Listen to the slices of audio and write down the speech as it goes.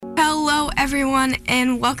everyone,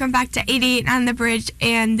 and welcome back to 88 on the Bridge,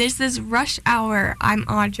 and this is Rush Hour. I'm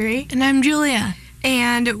Audrey. And I'm Julia.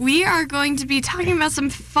 And we are going to be talking about some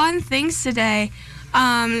fun things today.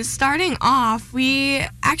 Starting off, we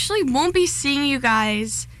actually won't be seeing you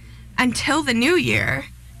guys until the new year.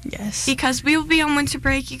 Yes. Because we will be on winter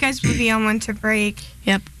break, you guys will be on winter break.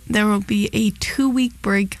 Yep, there will be a 2-week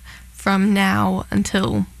break from now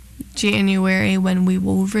until January when we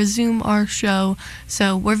will resume our show.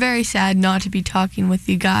 So we're very sad not to be talking with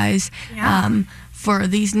you guys for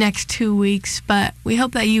these next 2 weeks, but we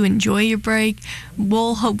hope that you enjoy your break.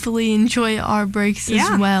 We'll hopefully enjoy our breaks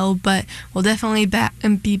as well, but we'll definitely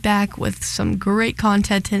be back with some great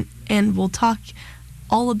content, and we'll talk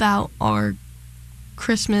all about our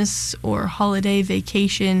Christmas or holiday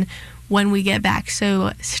vacation when we get back,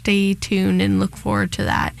 so stay tuned and look forward to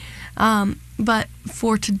that. But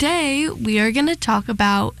for today, we are going to talk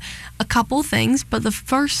about a couple things, but the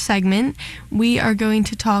first segment, we are going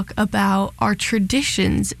to talk about our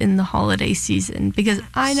traditions in the holiday season, because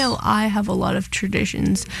I know I have a lot of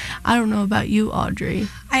traditions. I don't know about you, Audrey.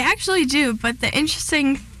 I actually do, but the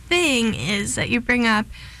interesting thing is that you bring up,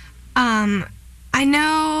 I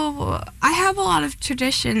know I have a lot of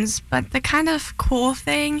traditions, but the kind of cool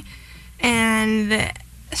thing and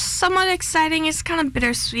somewhat exciting, it's kind of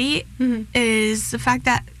bittersweet, is the fact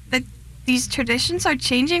that these traditions are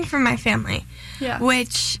changing for my family,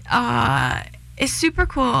 which is super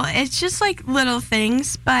cool. It's just like little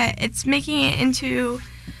things, but it's making it into,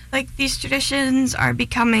 like, these traditions are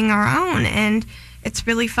becoming our own, and it's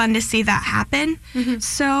really fun to see that happen.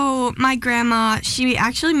 So my grandma, she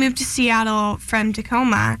actually moved to Seattle from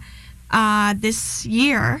Tacoma this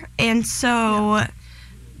year, and so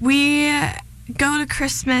we go to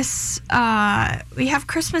Christmas, we have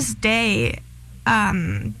Christmas Day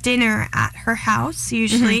dinner at her house,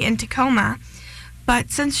 usually in Tacoma.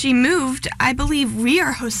 But since she moved, I believe we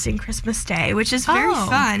are hosting Christmas Day, which is very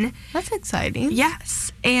fun. That's exciting.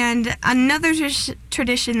 Yes. And another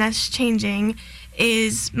tradition that's changing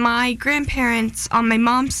is my grandparents on my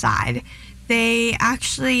mom's side. They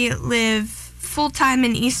actually live full-time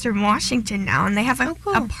in Eastern Washington now, and they have an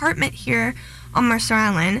apartment here on Mercer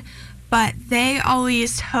Island. But they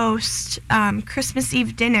always host Christmas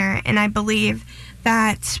Eve dinner, and I believe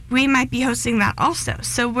that we might be hosting that also.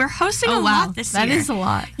 So we're hosting a lot this year. That is a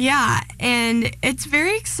lot. Yeah, and it's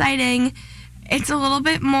very exciting. It's a little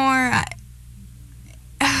bit more,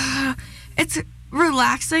 it's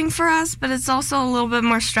relaxing for us, but it's also a little bit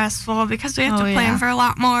more stressful because we have to plan for a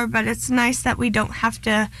lot more, but it's nice that we don't have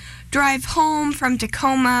to drive home from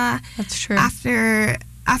Tacoma. That's true.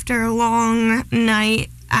 After a long night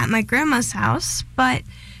at my grandma's house, but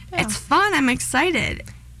it's fun. I'm excited.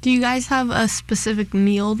 Do you guys have a specific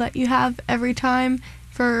meal that you have every time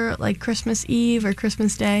for, like, Christmas Eve or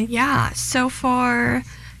Christmas Day? Yeah, so for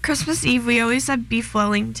Christmas Eve, we always have beef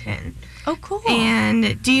Wellington. Oh, cool. And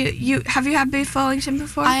have you had beef Wellington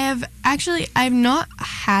before? I've not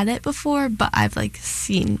had it before, but I've, like,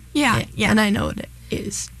 seen it. And I know what it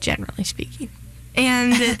is, generally speaking.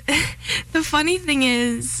 And the funny thing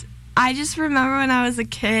is, I just remember when I was a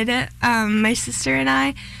kid, my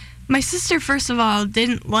sister, first of all,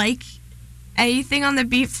 didn't like anything on the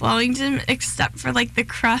beef Wellington except for, like, the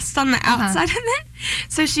crust on the outside of it.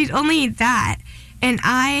 So she'd only eat that. And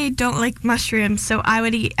I don't like mushrooms, so I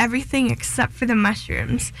would eat everything except for the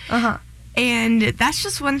mushrooms. And that's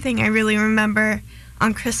just one thing I really remember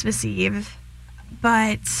on Christmas Eve.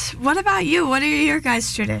 But what about you? What are your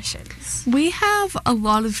guys' traditions? We have a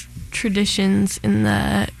lot of traditions in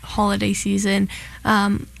the holiday season.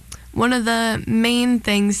 One of the main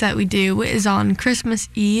things that we do is on Christmas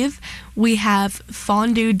Eve, we have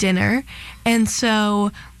fondue dinner. And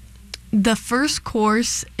so the first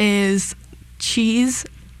course is cheese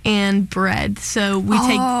and bread. So we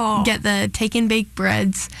get the take and bake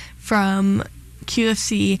breads from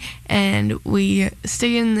QFC, and we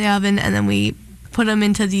stick it in the oven, and then we put them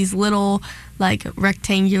into these little, like,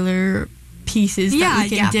 rectangular pieces that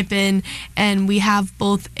we can dip in, and we have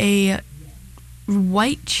both a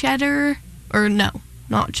white cheddar, or no,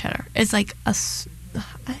 not cheddar. It's like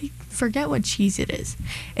I forget what cheese it is.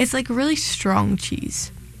 It's like really strong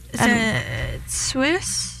cheese. Is it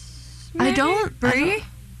Swiss? Maybe? I don't Brie?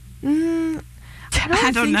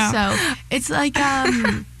 I don't know. So it's like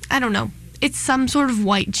I don't know. It's some sort of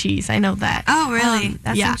white cheese. I know that. Oh, really?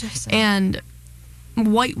 That's interesting. And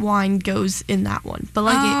white wine goes in that one, but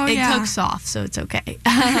like it cooks off, so it's okay.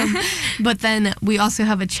 But then we also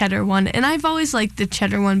have a cheddar one, and I've always liked the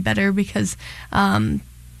cheddar one better because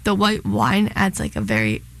the white wine adds like a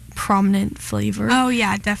very prominent flavor. Oh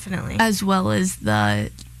yeah, definitely. As well as the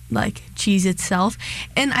like cheese itself.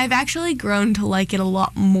 And I've actually grown to like it a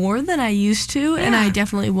lot more than I used to, and I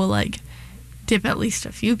definitely will like dip at least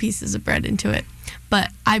a few pieces of bread into it. But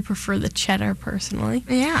I prefer the cheddar personally.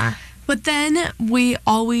 Yeah. But then we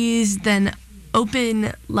always then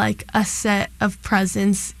open like a set of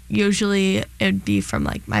presents. Usually it would be from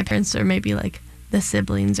like my parents or maybe like the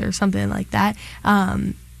siblings or something like that,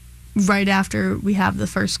 right after we have the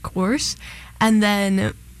first course. And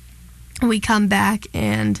then we come back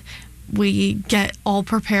and we get all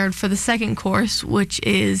prepared for the second course, which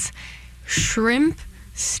is shrimp,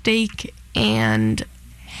 steak, and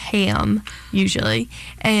ham usually,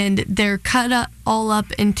 and they're cut up all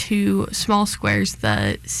up into small squares,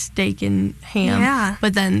 the steak and ham,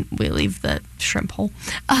 but then we leave the shrimp whole.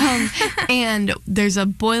 And there's a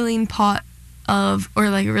boiling pot of, or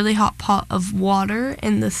like a really hot pot of water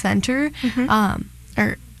in the center,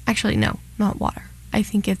 or actually no, not water, I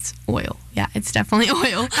think it's oil. Yeah, it's definitely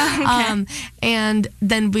oil. And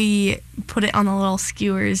then we put it on the little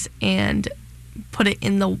skewers and put it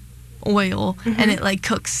in the oil, and it like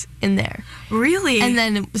cooks in there. Really? And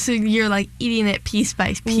then so you're like eating it piece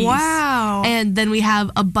by piece. Wow. And then we have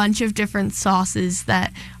a bunch of different sauces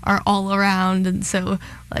that are all around, and so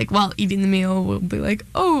like while eating the meal we'll be like,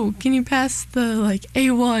 oh, can you pass the like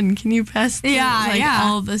A1, can you pass the,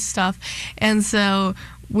 all this stuff. And so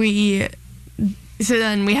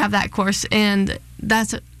then we have that course, and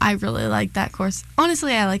I really like that course.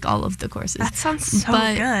 Honestly, I like all of the courses. That sounds so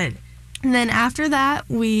good. And then after that,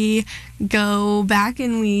 we go back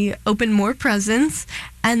and we open more presents.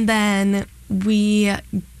 And then we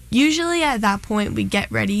usually at that point, we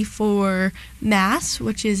get ready for Mass,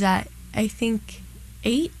 which is at, I think,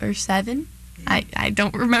 8 or 7. I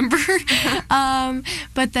don't remember.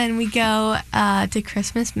 But then we go to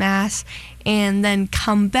Christmas Mass and then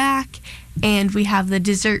come back and we have the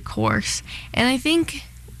dessert course. And I think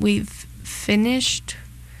we've finished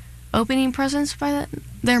opening presents by that.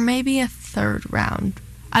 There may be a third round.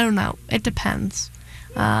 I don't know. It depends.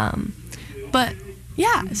 But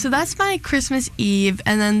yeah, so that's my Christmas Eve.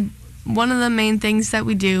 And then one of the main things that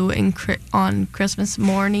we do on Christmas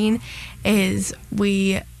morning is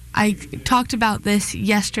I talked about this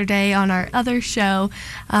yesterday on our other show,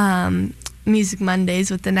 Music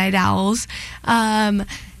Mondays with the Night Owls.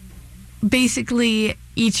 Basically,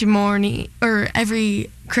 each morning, or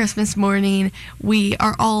every Christmas morning, we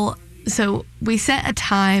set a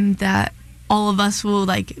time that all of us will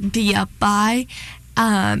like be up by,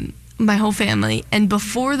 my whole family, and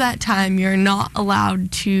before that time you're not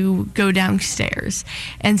allowed to go downstairs.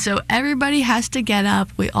 And so everybody has to get up,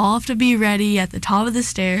 we all have to be ready at the top of the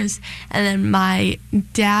stairs, and then my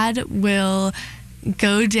dad will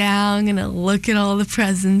go down and look at all the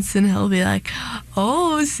presents, and he'll be like,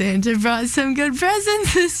 oh, Santa brought some good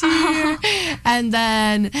presents this year. And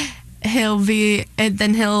then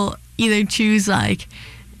he'll either choose like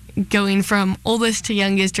going from oldest to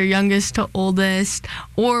youngest or youngest to oldest,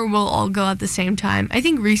 or we'll all go at the same time. I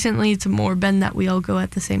think recently it's more been that we all go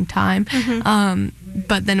at the same time.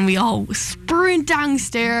 But then we all sprint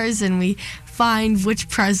downstairs and we find which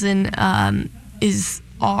present is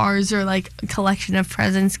ours, or like a collection of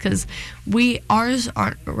presents, because ours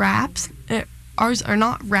are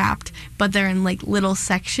not wrapped, but they're in like little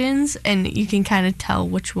sections, and you can kind of tell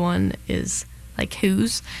which one is like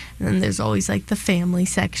whose. And then there's always like the family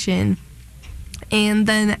section. And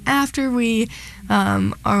then after we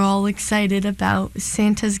are all excited about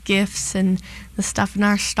Santa's gifts and the stuff in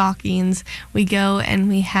our stockings, we go and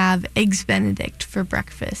we have Eggs Benedict for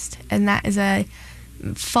breakfast. And that is a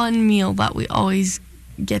fun meal that we always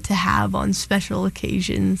get to have on special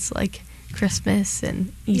occasions like Christmas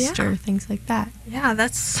and Easter, things like that. Yeah,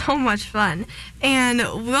 that's so much fun. And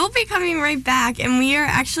we'll be coming right back, and we are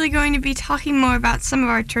actually going to be talking more about some of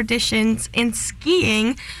our traditions in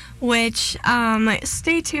skiing, which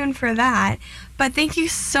stay tuned for that. But thank you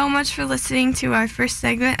so much for listening to our first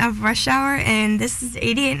segment of Rush Hour, and this is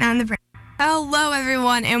 88.9 The Bridge. Hello,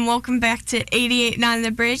 everyone, and welcome back to 88.9 The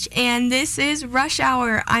Bridge, and this is Rush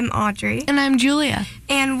Hour. I'm Audrey. And I'm Julia.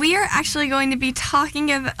 And we are actually going to be talking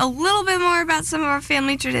a little bit more about some of our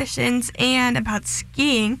family traditions and about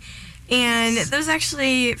skiing. And those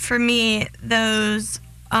actually, for me, those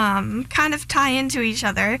kind of tie into each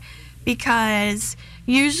other, because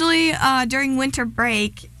usually during winter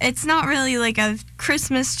break, it's not really like a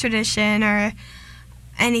Christmas tradition or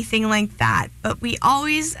anything like that, but we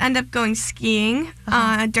always end up going skiing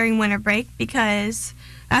during winter break, because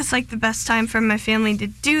that's like the best time for my family to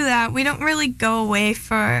do that. We don't really go away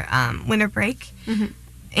for winter break,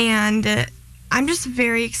 and I'm just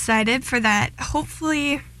very excited for that.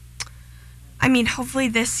 Hopefully, I mean, hopefully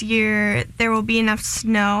this year there will be enough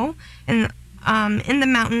snow in the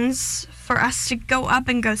mountains for us to go up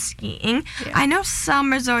and go skiing. Yeah. I know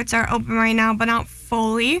some resorts are open right now, but not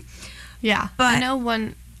fully. Yeah, but I know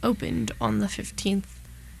one opened on the 15th.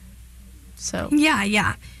 So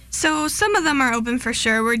yeah. So some of them are open for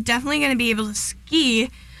sure. We're definitely going to be able to ski,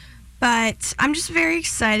 but I'm just very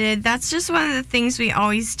excited. That's just one of the things we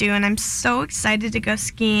always do, and I'm so excited to go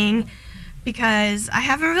skiing because I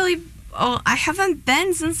haven't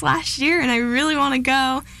been since last year, and I really want to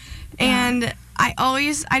go. Yeah. And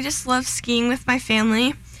I just love skiing with my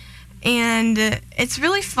family, and it's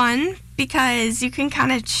really fun because you can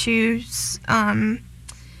kind of choose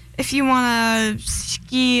if you want to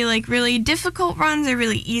ski like really difficult runs or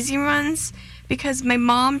really easy runs, because my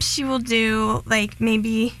mom, she will do like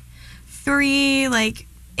maybe 3 like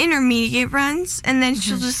intermediate runs, and then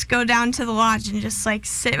she'll just go down to the lodge and just like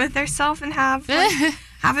sit with herself and have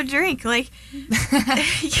a drink. Like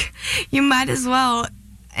you might as well.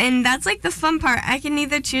 And that's like the fun part. I can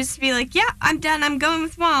either choose to be like, yeah, I'm done, I'm going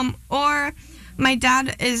with mom, or my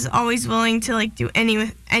dad is always willing to like do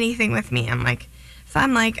anything with me. I'm like, if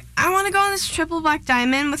I'm like, I want to go on this triple black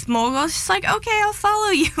diamond with moguls, she's like, okay, I'll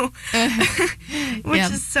follow you. Which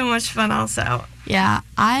is so much fun also. Yeah,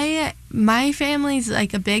 my family's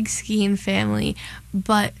like a big skiing family,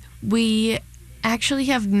 but we actually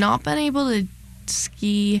have not been able to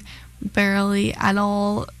ski barely at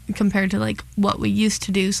all compared to like what we used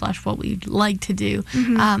to do / what we'd like to do.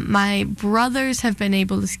 My brothers have been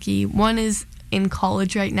able to ski. One is in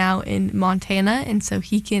college right now in Montana, and so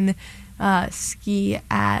he can ski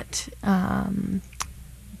at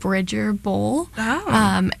Bridger Bowl.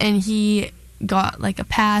 And he got like a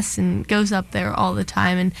pass and goes up there all the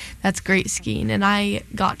time, and that's great skiing. And I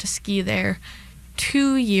got to ski there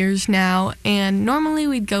 2 years now, and normally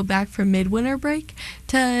we'd go back for midwinter break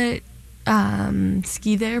to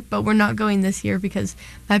ski there, but we're not going this year because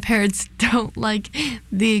my parents don't like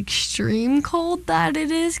the extreme cold that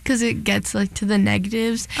it is, because it gets like to the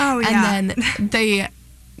negatives. And then they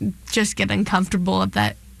just get uncomfortable at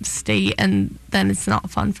that state, and then it's not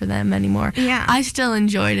fun for them anymore. I still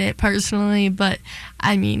enjoyed it personally, but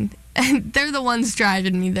I mean, they're the ones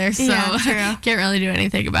driving me there, so can't really do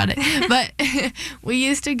anything about it. But we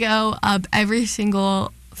used to go up every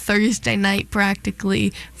single Thursday night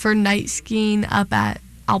practically for night skiing up at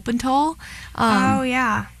Alpental.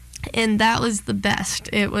 And that was the best.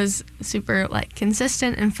 It was super like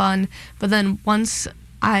consistent and fun. But then once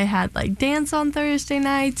I had like dance on Thursday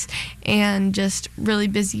nights and just really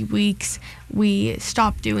busy weeks, we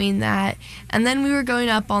stopped doing that. And then we were going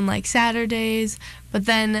up on like Saturdays, but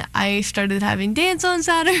then I started having dance on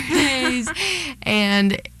Saturdays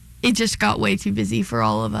and it just got way too busy for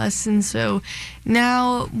all of us. And so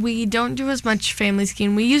now we don't do as much family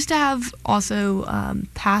skiing. We used to have also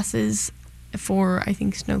passes for, I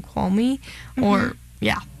think, Snoqualmie or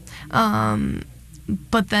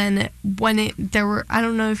but then when there were, I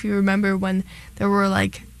don't know if you remember when there were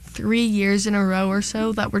like 3 years in a row or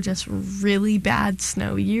so that were just really bad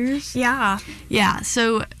snow years. Yeah.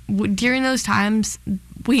 So during those times,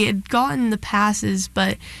 we had gotten the passes,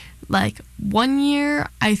 but like 1 year,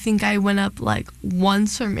 I think I went up like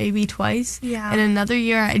once or maybe twice. And another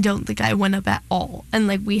year, I don't think I went up at all. And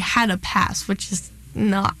like we had a pass, which is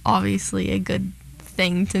not obviously a good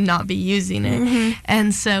thing to not be using it.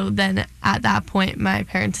 And so then at that point, my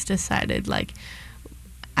parents decided like,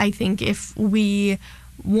 I think if we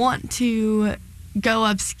want to go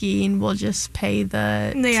up skiing, we'll just pay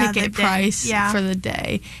the ticket price for the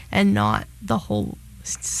day and not the whole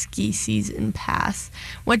ski season pass,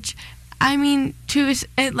 which I mean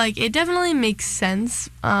it definitely makes sense,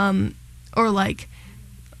 or like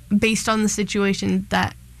based on the situation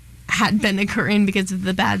that had been occurring because of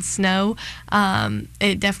the bad snow,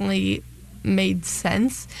 it definitely made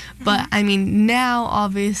sense. But I mean, now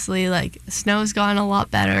obviously like snow's gone a lot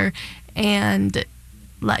better, and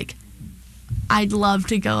like I'd love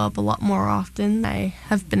to go up a lot more often. I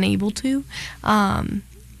have been able to,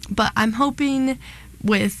 but I'm hoping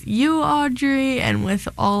with you, Audrey, and with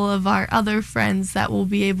all of our other friends that we'll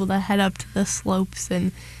be able to head up to the slopes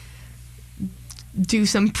and do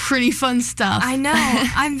some pretty fun stuff. I know.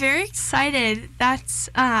 I'm very excited. That's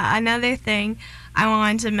another thing I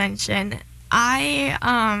wanted to mention.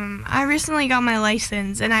 I recently got my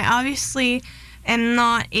license, and I obviously am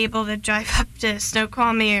not able to drive up to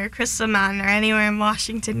Snoqualmie or Crystal Mountain or anywhere in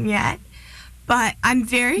Washington yet. But I'm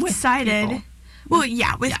very excited. People. Well,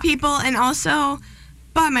 yeah, with people, and also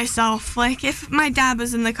by myself. Like, if my dad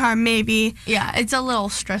was in the car, maybe. Yeah, it's a little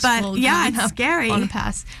stressful. But, yeah, it's scary. On a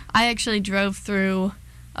pass. I actually drove through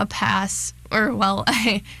a pass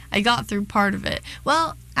I got through part of it.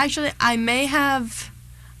 Well, actually, I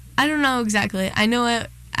don't know exactly. I know I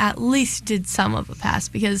at least did some of a pass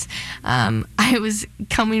because I was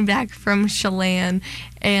coming back from Chelan,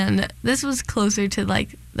 and this was closer to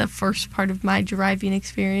like the first part of my driving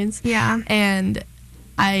experience. Yeah. And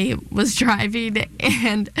I was driving,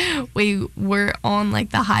 and we were on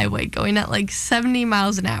like the highway going at like 70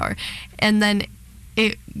 miles an hour, and then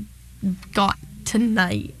it got to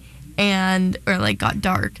night got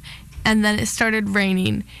dark, and then it started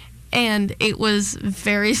raining, and it was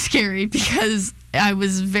very scary because I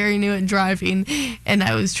was very new at driving, and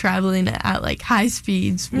I was traveling at like high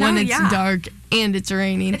speeds when it's dark and it's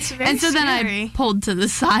raining. It's very and so scary. Then I pulled to the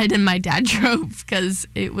side and my dad drove because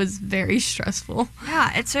it was very stressful.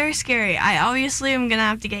 Yeah, it's very scary. I obviously am gonna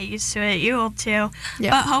have to get used to it. You will too.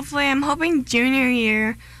 Yeah. But hopefully, I'm hoping junior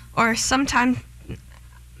year or sometime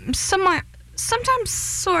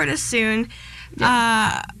sort of soon,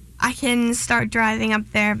 I can start driving up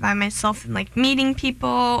there by myself and like meeting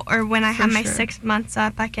people, or when I have my 6 months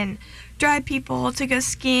up, I can drive people to go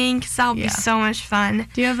skiing because that'll be so much fun.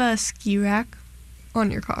 Do you have a ski rack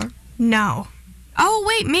on your car? No. Oh,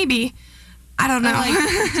 wait, maybe. I don't know.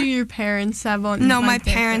 Like, do your parents have one? No, my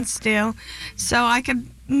parents do. So I could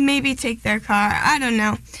maybe take their car. I don't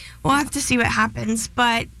know. We'll have to see what happens.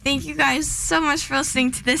 But thank you guys so much for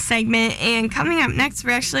listening to this segment. And coming up next,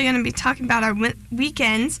 we're actually going to be talking about our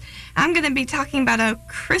weekends. I'm going to be talking about a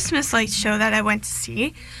Christmas light show that I went to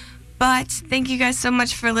see. But thank you guys so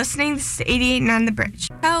much for listening. This is 88.9 The Bridge.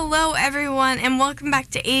 Hello, everyone, and welcome back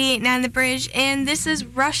to 88.9 The Bridge. And this is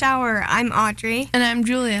Rush Hour. I'm Audrey. And I'm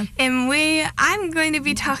Julia. And I'm going to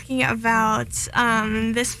be talking about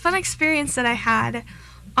this fun experience that I had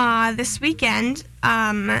this weekend.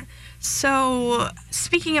 So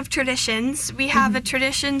speaking of traditions, we have a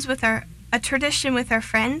tradition with our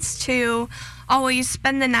friends to always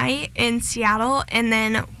spend the night in Seattle and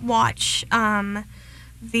then watch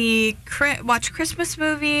Christmas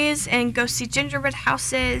movies and go see gingerbread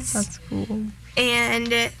houses. That's cool.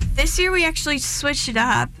 And this year we actually switched it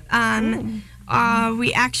up.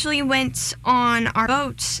 We actually went on our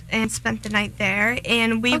boat and spent the night there,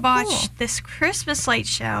 and we watched this Christmas light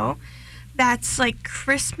show that's like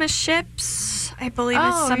Christmas Ships, I believe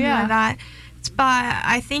it's something like that. It's by,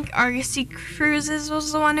 I think Argosy Cruises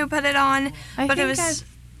was the one who put it on. I've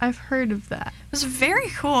heard of that. It was very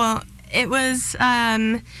cool. It was,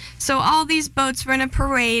 so all these boats were in a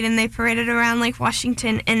parade, and they paraded around Lake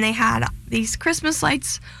Washington, and they had these Christmas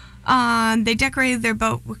lights. They decorated their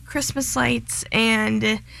boat with Christmas lights,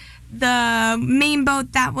 and the main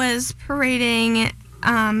boat that was parading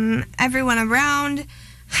everyone around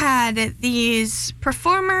had these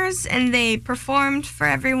performers, and they performed for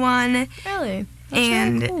everyone. Really? That's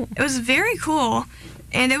really cool. It was very cool,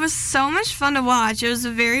 and it was so much fun to watch. It was a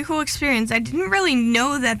very cool experience. I didn't really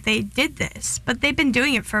know that they did this, but they've been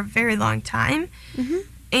doing it for a very long time,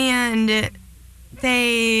 and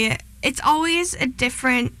it's always a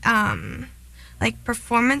different like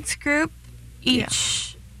performance group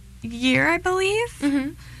each year, I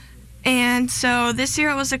believe. And so this year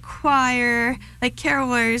it was a choir, like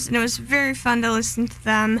carolers, and it was very fun to listen to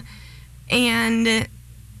them. And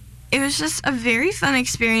it was just a very fun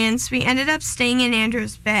experience. We ended up staying in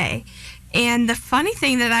Andrews Bay. And the funny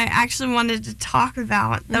thing that I actually wanted to talk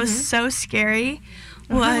about that was so scary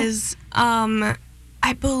was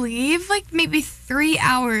I believe like maybe 3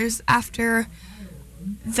 hours after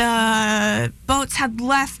the boats had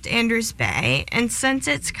left Andrews Bay, and since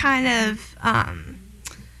it's kind of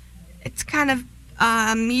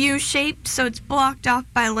U-shaped, so it's blocked off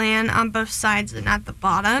by land on both sides and at the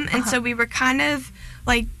bottom, and so we were kind of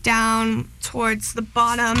like down towards the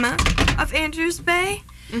bottom of Andrews Bay.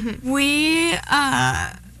 We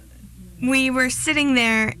were sitting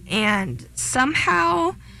there, and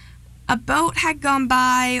somehow a boat had gone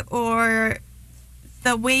by, or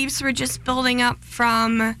the waves were just building up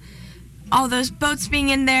from all those boats being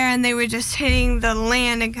in there, and they were just hitting the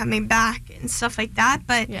land and coming back and stuff like that.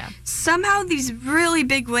 But somehow these really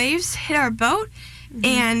big waves hit our boat,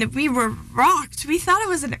 and we were rocked. We thought it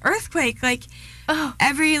was an earthquake. Like,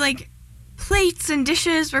 every, like, plates and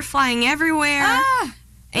dishes were flying everywhere.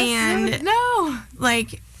 And,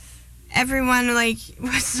 like, everyone, like,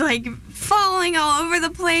 was, like, falling all over the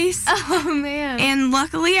place. Oh, man. And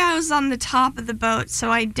luckily I was on the top of the boat,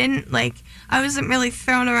 so I wasn't really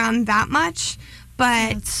thrown around that much.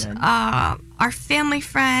 But our family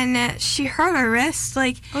friend, she hurt her wrist.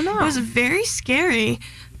 Like, it was very scary.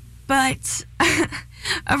 But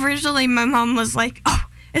originally my mom was like,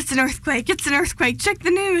 it's an earthquake, check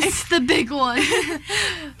the news. It's the big one.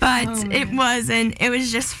 But it wasn't. It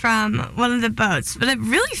was just from one of the boats. But it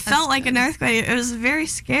really felt like an earthquake. It was very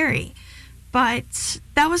scary. But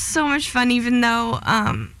that was so much fun, even though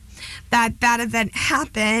that event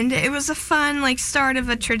happened. It was a fun, like, start of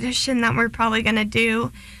a tradition that we're probably going to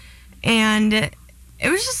do. And it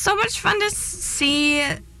was just so much fun to see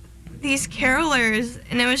these carolers.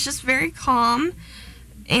 And it was just very calm.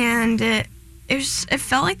 And it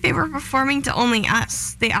felt like they were performing to only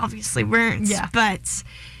us. They obviously weren't. Yeah. But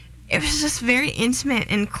it was just very intimate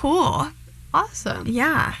and cool. Awesome.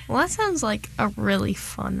 Yeah. Well, that sounds like a really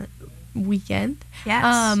fun weekend.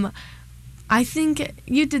 Yes. I think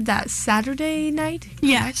you did that Saturday night?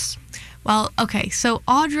 Yes. Well, okay, so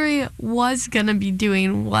Audrey was going to be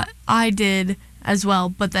doing what I did as well,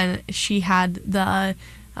 but then she had the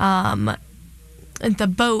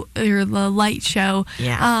boat or the light show.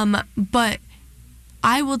 Yeah. But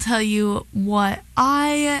I will tell you what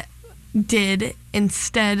I did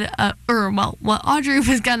instead of, what Audrey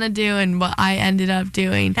was going to do and what I ended up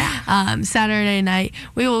doing Saturday night.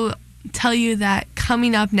 We will tell you that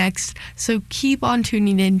coming up next, so keep on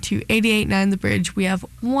tuning in to 88.9 The Bridge. We have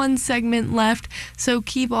one segment left, so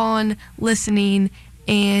keep on listening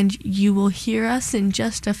and you will hear us in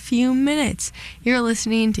just a few minutes. You're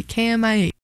listening to KMIH.